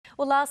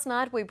Well, last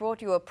night we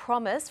brought you a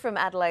promise from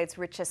Adelaide's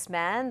richest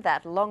man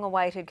that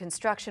long-awaited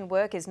construction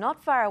work is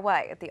not far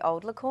away at the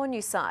old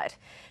Cornu site.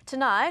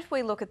 Tonight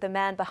we look at the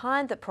man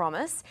behind the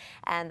promise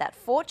and that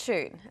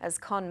fortune, as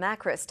Con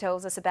Makris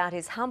tells us about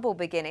his humble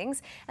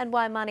beginnings and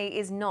why money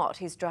is not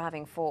his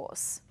driving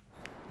force.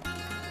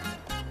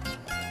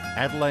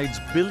 Adelaide's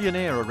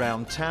billionaire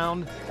around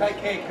town Take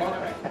care,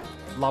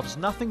 Con. loves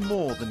nothing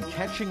more than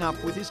catching up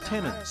with his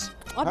tenants.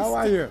 How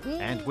are you?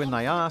 And when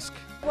they ask,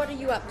 What are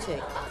you up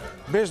to?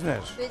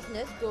 Business.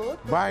 Business, good.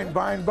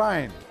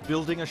 Buying.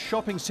 building a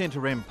shopping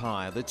centre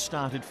empire that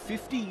started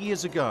 50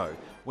 years ago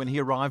when he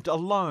arrived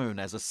alone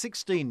as a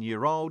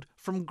 16-year-old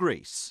from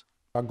Greece.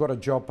 I got a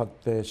job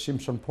at the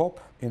Simpson Pop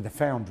in the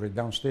foundry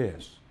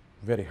downstairs.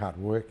 Very hard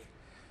work.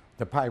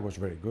 The pay was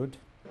very good.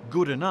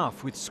 Good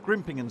enough with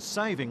scrimping and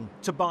saving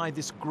to buy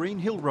this Green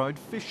Hill Road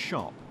fish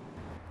shop.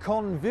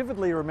 Con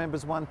vividly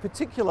remembers one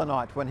particular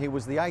night when he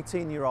was the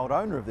 18-year-old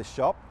owner of this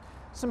shop.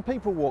 Some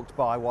people walked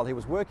by while he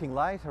was working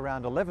late,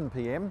 around 11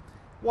 p.m,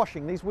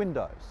 washing these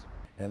windows.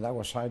 And that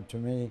was said to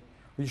me,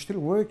 "Are you still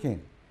working?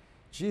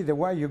 Gee, the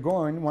way you're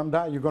going, one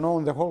day you're going to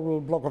own the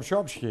whole block of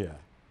shops here."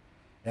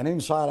 And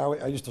inside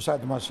I used to say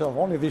to myself,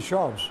 only these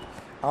shops,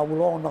 I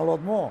will own a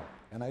lot more.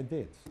 And I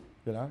did,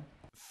 you know.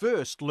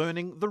 First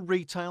learning the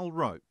retail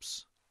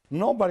ropes.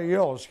 Nobody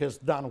else has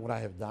done what I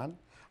have done.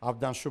 I've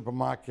done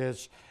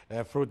supermarkets,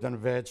 fruit and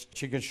veg,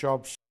 chicken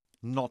shops.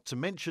 Not to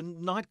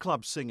mention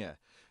nightclub singer.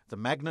 The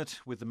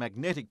magnet with the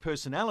magnetic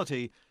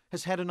personality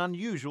has had an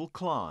unusual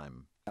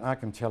climb. And I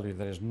can tell you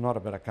there is not a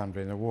better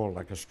country in the world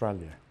like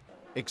Australia.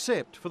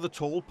 Except for the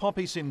tall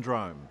poppy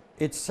syndrome.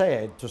 It's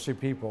sad to see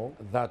people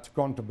that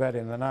gone to bed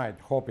in the night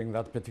hoping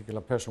that particular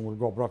person will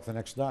go broke the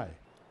next day.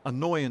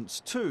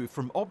 Annoyance too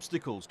from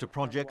obstacles to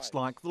projects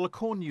like the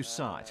Cornu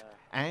site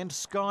and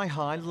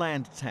sky-high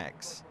land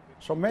tax.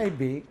 So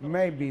maybe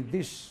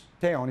this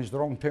town is the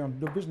wrong town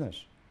to do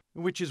business.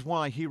 Which is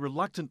why he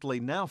reluctantly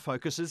now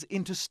focuses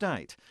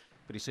interstate.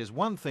 But he says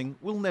one thing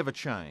will never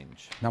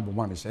change. Number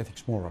one is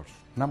ethics, morals.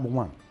 Number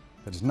one.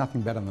 There's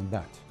nothing better than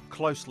that.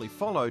 Closely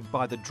followed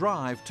by the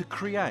drive to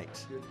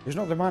create. It's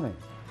not the money.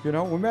 You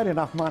know, we made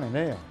enough money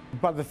now.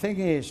 But the thing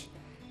is,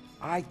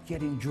 I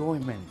get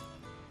enjoyment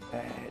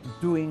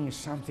doing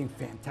something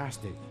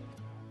fantastic.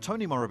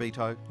 Tony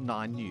Morabito,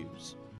 9 News.